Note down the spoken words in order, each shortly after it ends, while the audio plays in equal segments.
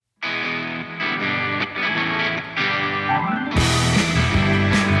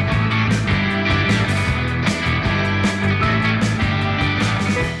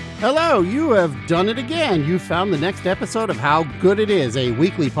Hello, you have done it again. You found the next episode of How Good It Is, a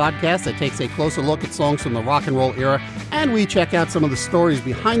weekly podcast that takes a closer look at songs from the rock and roll era, and we check out some of the stories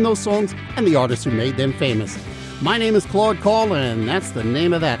behind those songs and the artists who made them famous. My name is Claude Call, and that's the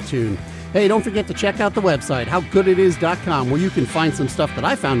name of that tune. Hey, don't forget to check out the website, howgooditis.com, where you can find some stuff that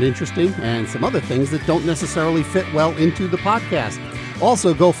I found interesting and some other things that don't necessarily fit well into the podcast.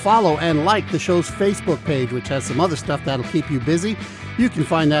 Also, go follow and like the show's Facebook page, which has some other stuff that'll keep you busy. You can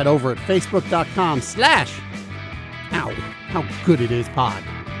find that over at facebook.com/How-Good-It-Is-Pod.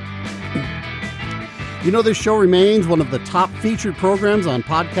 You know, this show remains one of the top featured programs on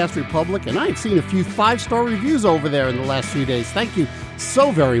Podcast Republic, and I've seen a few 5-star reviews over there in the last few days. Thank you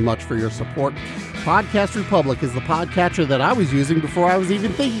so very much for your support. Podcast Republic is the podcatcher that I was using before I was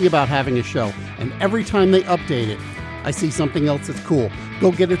even thinking about having a show, and every time they update it, I see something else that's cool.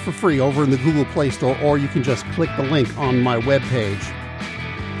 Go get it for free over in the Google Play Store, or you can just click the link on my webpage.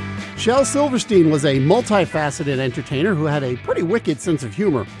 Shel Silverstein was a multifaceted entertainer who had a pretty wicked sense of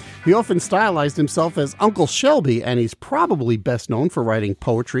humor. He often stylized himself as Uncle Shelby, and he's probably best known for writing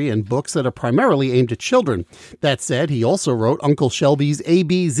poetry and books that are primarily aimed at children. That said, he also wrote Uncle Shelby's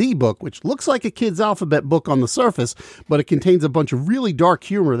ABZ book, which looks like a kid's alphabet book on the surface, but it contains a bunch of really dark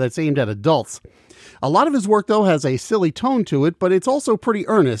humor that's aimed at adults. A lot of his work, though, has a silly tone to it, but it's also pretty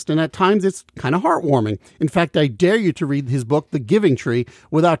earnest, and at times it's kind of heartwarming. In fact, I dare you to read his book, The Giving Tree,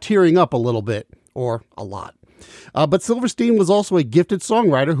 without tearing up a little bit, or a lot. But Silverstein was also a gifted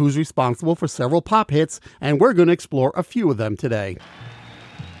songwriter who's responsible for several pop hits, and we're going to explore a few of them today.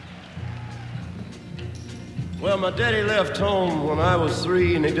 Well, my daddy left home when I was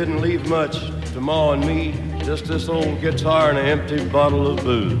 3, and he didn't leave much to Ma and me, just this old guitar and an empty bottle of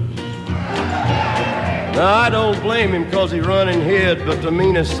booze. Now, I don't blame him because he run and hid, but the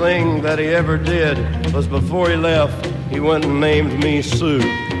meanest thing that he ever did was before he left, he went and named me Sue.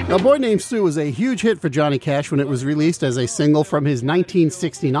 Now, Boy Named Sue was a huge hit for Johnny Cash when it was released as a single from his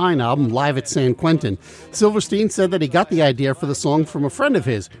 1969 album, Live at San Quentin. Silverstein said that he got the idea for the song from a friend of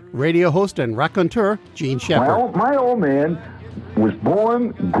his, radio host and raconteur, Gene Shepard. Well, my old man was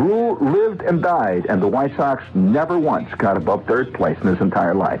born, grew, lived, and died, and the White Sox never once got above third place in his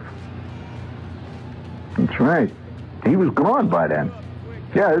entire life. That's right. He was gone by then.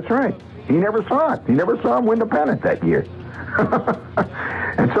 Yeah, that's right. He never saw it. He never saw him win the pennant that year.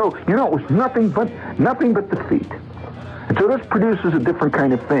 And so, you know, it was nothing but defeat. And so this produces a different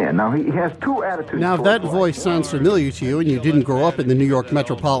kind of fan. Now, he has two attitudes. Now, if that voice sounds familiar to you and you didn't grow up in the New York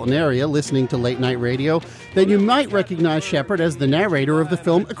metropolitan area listening to late-night radio, then you might recognize Shepard as the narrator of the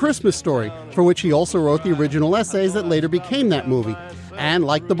film A Christmas Story, for which he also wrote the original essays that later became that movie. And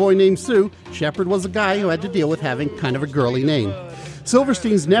like The Boy Named Sue, Shepard was a guy who had to deal with having kind of a girly name.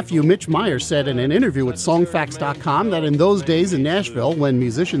 Silverstein's nephew, Mitch Myers, said in an interview with Songfacts.com that in those days in Nashville, when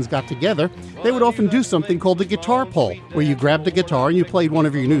musicians got together, they would often do something called the guitar pull, where you grabbed a guitar and you played one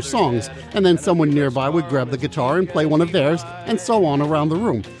of your new songs, and then someone nearby would grab the guitar and play one of theirs, and so on around the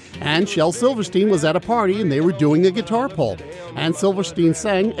room. And Shel Silverstein was at a party and they were doing a guitar pull. And Silverstein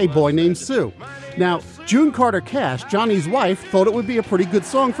sang A Boy Named Sue. Now, June Carter Cash, Johnny's wife, thought it would be a pretty good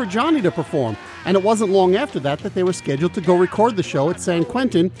song for Johnny to perform. And it wasn't long after that they were scheduled to go record the show at San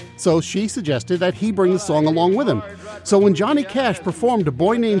Quentin, so she suggested that he bring the song along with him. So when Johnny Cash performed A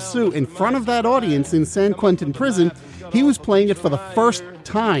Boy Named Sue in front of that audience in San Quentin prison, he was playing it for the first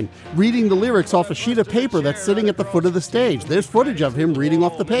time, reading the lyrics off a sheet of paper that's sitting at the foot of the stage. There's footage of him reading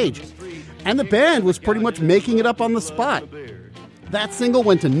off the page. And the band was pretty much making it up on the spot. That single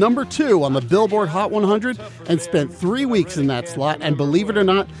went to number 2 on the Billboard Hot 100 and spent 3 weeks in that slot. And believe it or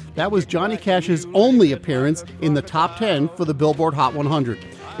not, that was Johnny Cash's only appearance in the top 10 for the Billboard Hot 100.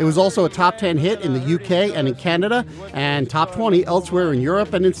 It was also a top 10 hit in the UK and in Canada, and top 20 elsewhere in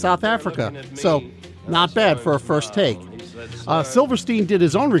Europe and in South Africa. So, not bad for a first take. Silverstein did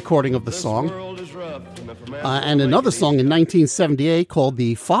his own recording of the song, and another song in 1978 called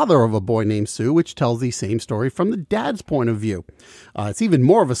The Father of a Boy Named Sue, which tells the same story from the dad's point of view. It's even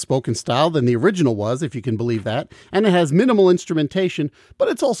more of a spoken style than the original was, if you can believe that, and it has minimal instrumentation, but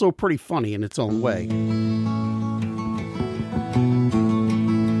it's also pretty funny in its own way.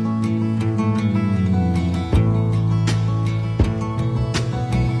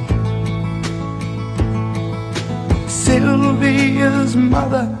 Sylvia's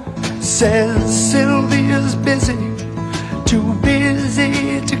mother says Sylvia's busy, too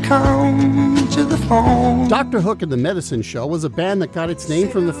busy to come to the phone. Dr. Hook and the Medicine Show was a band that got its name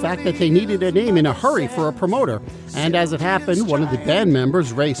from the fact that they needed a name in a hurry for a promoter. And as it happened, one of the band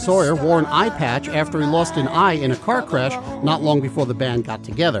members, Ray Sawyer, wore an eye patch after he lost an eye in a car crash not long before the band got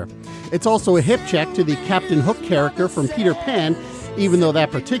together. It's also a hip check to the Captain Hook character from Peter Pan, even though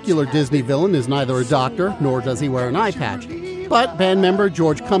that particular Disney villain is neither a doctor nor does he wear an eye patch. But band member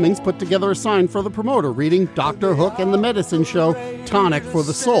George Cummings put together a sign for the promoter reading Dr. Hook and the Medicine Show, Tonic for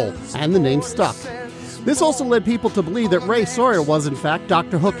the Soul, and the name stuck. This also led people to believe that Ray Sawyer was in fact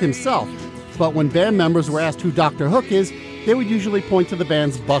Dr. Hook himself. But when band members were asked who Dr. Hook is, they would usually point to the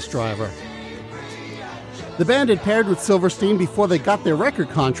band's bus driver. The band had paired with Silverstein before they got their record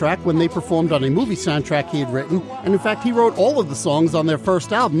contract when they performed on a movie soundtrack he had written, and in fact he wrote all of the songs on their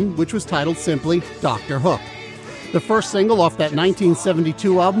first album, which was titled simply Dr. Hook. The first single off that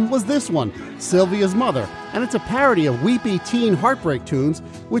 1972 album was this one, Sylvia's Mother, and it's a parody of weepy teen heartbreak tunes,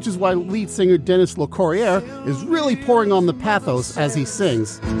 which is why lead singer Dennis LeCourrier is really pouring on the pathos as he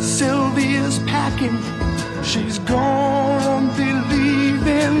sings. Sylvia's packing, she's gonna be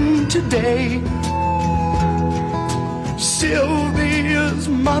leaving today. Sylvia's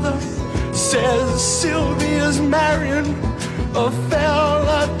mother says Sylvia's marrying a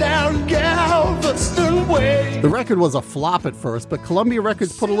fella down Galveston way. The record was a flop at first, but Columbia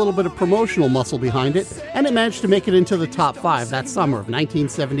Records put a little bit of promotional muscle behind it, and it managed to make it into the top 5 that summer of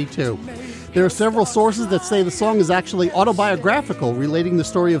 1972. There are several sources that say the song is actually autobiographical, relating the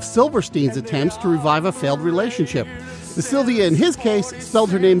story of Silverstein's attempts to revive a failed relationship. The Sylvia, in his case,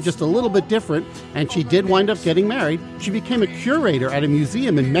 spelled her name just a little bit different, and she did wind up getting married. She became a curator at a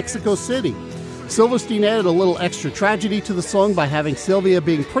museum in Mexico City. Silverstein added a little extra tragedy to the song by having Sylvia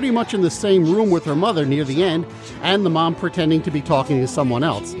being pretty much in the same room with her mother near the end, and the mom pretending to be talking to someone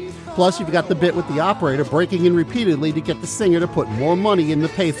else. Plus, you've got the bit with the operator breaking in repeatedly to get the singer to put more money in the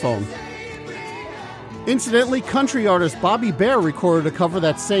payphone. Incidentally, country artist Bobby Bare recorded a cover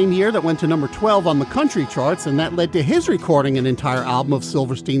that same year that went to number 12 on the country charts, and that led to his recording an entire album of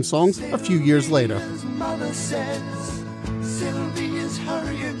Silverstein songs a few years later. His mother says Sylvia's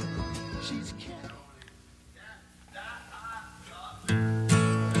hurrying. She's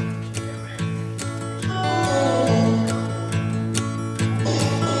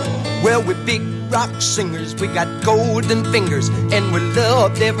well, we're big rock singers, we got golden fingers, and we're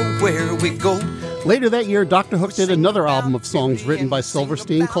loved everywhere we go. Later that year, Dr. Hook did another album of songs written by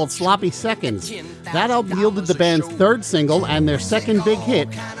Silverstein called Sloppy Seconds. That album yielded the band's third single and their second big hit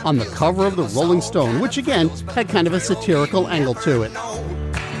on the cover of the Rolling Stone, which again had kind of a satirical angle to it.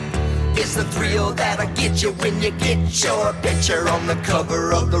 It's the thrill that'll get you when you get your picture on the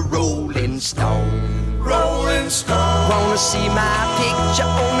cover of the Rolling Stone. Rolling Stone. Wanna see my picture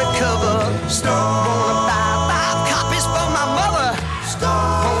on the cover? Stone. Wanna buy 5 copies for my mother?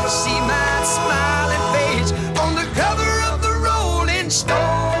 Stone. Wanna see my smiling face on the cover of the Rolling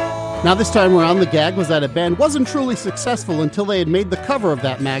Stone? Now this time around, the gag was that a band wasn't truly successful until they had made the cover of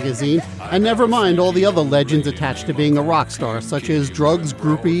that magazine, and never mind all the other legends attached to being a rock star, such as drugs,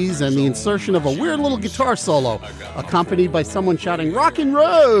 groupies, and the insertion of a weird little guitar solo, accompanied by someone shouting, "Rock and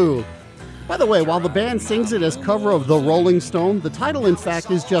roll!" By the way, while the band sings it as cover of The Rolling Stone, the title in fact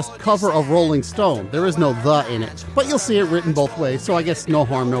is just Cover of Rolling Stone. There is no "the" in it, but you'll see it written both ways, so I guess no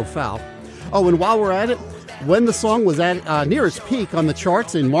harm, no foul. Oh, and while we're at it, when the song was at near its peak on the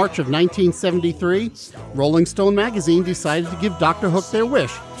charts in March of 1973, Rolling Stone magazine decided to give Dr. Hook their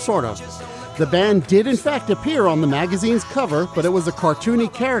wish, sort of. The band did in fact appear on the magazine's cover, but it was a cartoony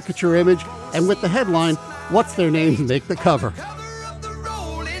caricature image, and with the headline, "What's Their Names Make the Cover?"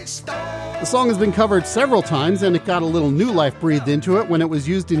 The song has been covered several times, and it got a little new life breathed into it when it was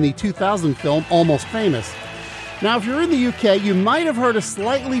used in the 2000 film Almost Famous. Now, if you're in the UK, you might have heard a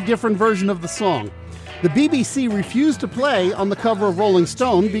slightly different version of the song. The BBC refused to play on the cover of Rolling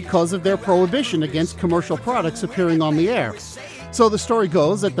Stone because of their prohibition against commercial products appearing on the air. So the story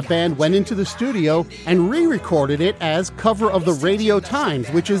goes that the band went into the studio and re-recorded it as cover of the Radio Times,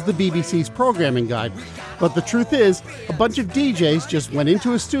 which is the BBC's programming guide. But the truth is, a bunch of DJs just went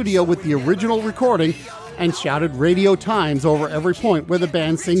into a studio with the original recording and shouted Radio Times over every point where the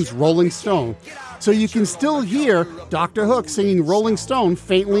band sings Rolling Stone. So you can still hear Dr. Hook singing Rolling Stone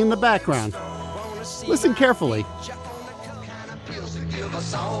faintly in the background. Listen carefully.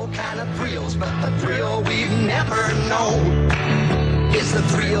 All kind of thrills, but the thrill we've never known is the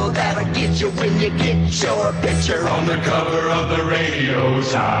thrill that'll get you when you get your picture on the cover of the Radio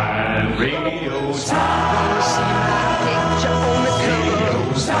Times. Radio Times. Wanna see my picture on the cover?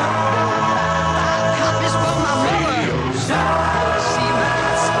 Radio Times. Copies for my mother. Wanna see my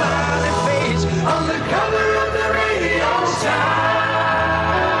smiling face on the cover of the Radio Times.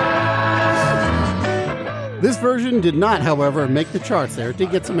 This version did not, however, make the charts there. It did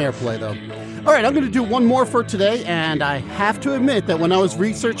get some airplay, though. All right, I'm going to do one more for today, and I have to admit that when I was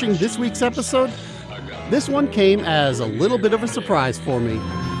researching this week's episode, this one came as a little bit of a surprise for me.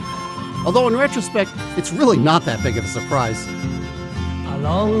 Although in retrospect, it's really not that big of a surprise.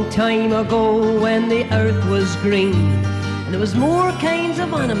 long time ago when the earth was green and there was more kinds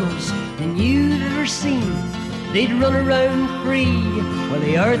of animals than you'd ever seen. They'd run around free while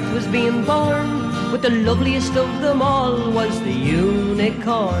the earth was being born, but the loveliest of them all was the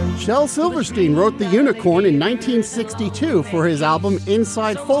unicorn. Shel Silverstein wrote The Unicorn in 1962 for his album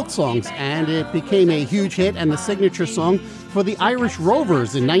Inside Folk Songs, and it became a huge hit and the signature song for the Irish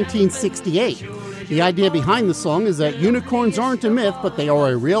Rovers in 1968. The idea behind the song is that unicorns aren't a myth, but they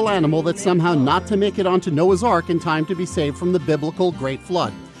are a real animal that's somehow not to make it onto Noah's Ark in time to be saved from the biblical Great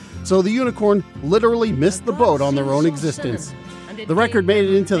Flood. So the unicorn literally missed the boat on their own existence. The record made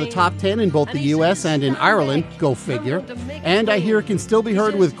it into the top 10 in both the US and in Ireland, go figure, and I hear it can still be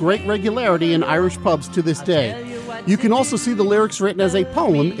heard with great regularity in Irish pubs to this day. You can also see the lyrics written as a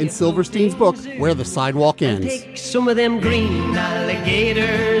poem in Silverstein's book, Where the Sidewalk Ends. Take some of them green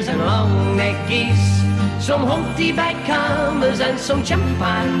alligators and long-necked geese, some humpty-back camels and some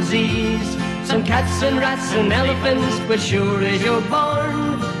chimpanzees, some cats and rats and elephants, but sure as you're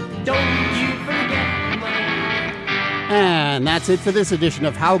born, don't you forget. And that's it for this edition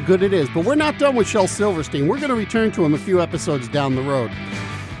of How Good It Is. But we're not done with Shel Silverstein. We're going to return to him a few episodes down the road.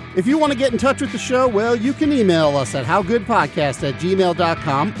 If you want to get in touch with the show, well, you can email us at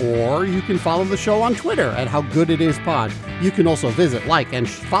howgoodpodcast@gmail.com, or you can follow the show on Twitter at howgooditispod. You can also visit, like, and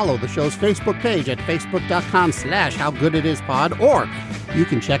follow the show's Facebook page at facebook.com/howgooditispod, or you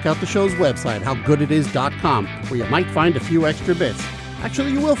can check out the show's website, howgooditis.com, where you might find a few extra bits.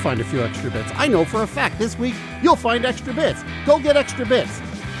 Actually, you will find a few extra bits. I know for a fact this week you'll find extra bits. Go get extra bits.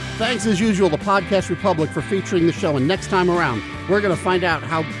 Thanks as usual to Podcast Republic for featuring the show, and next time around, we're going to find out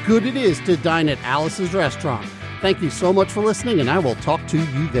how good it is to dine at Alice's Restaurant. Thank you so much for listening, and I will talk to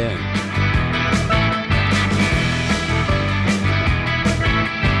you then.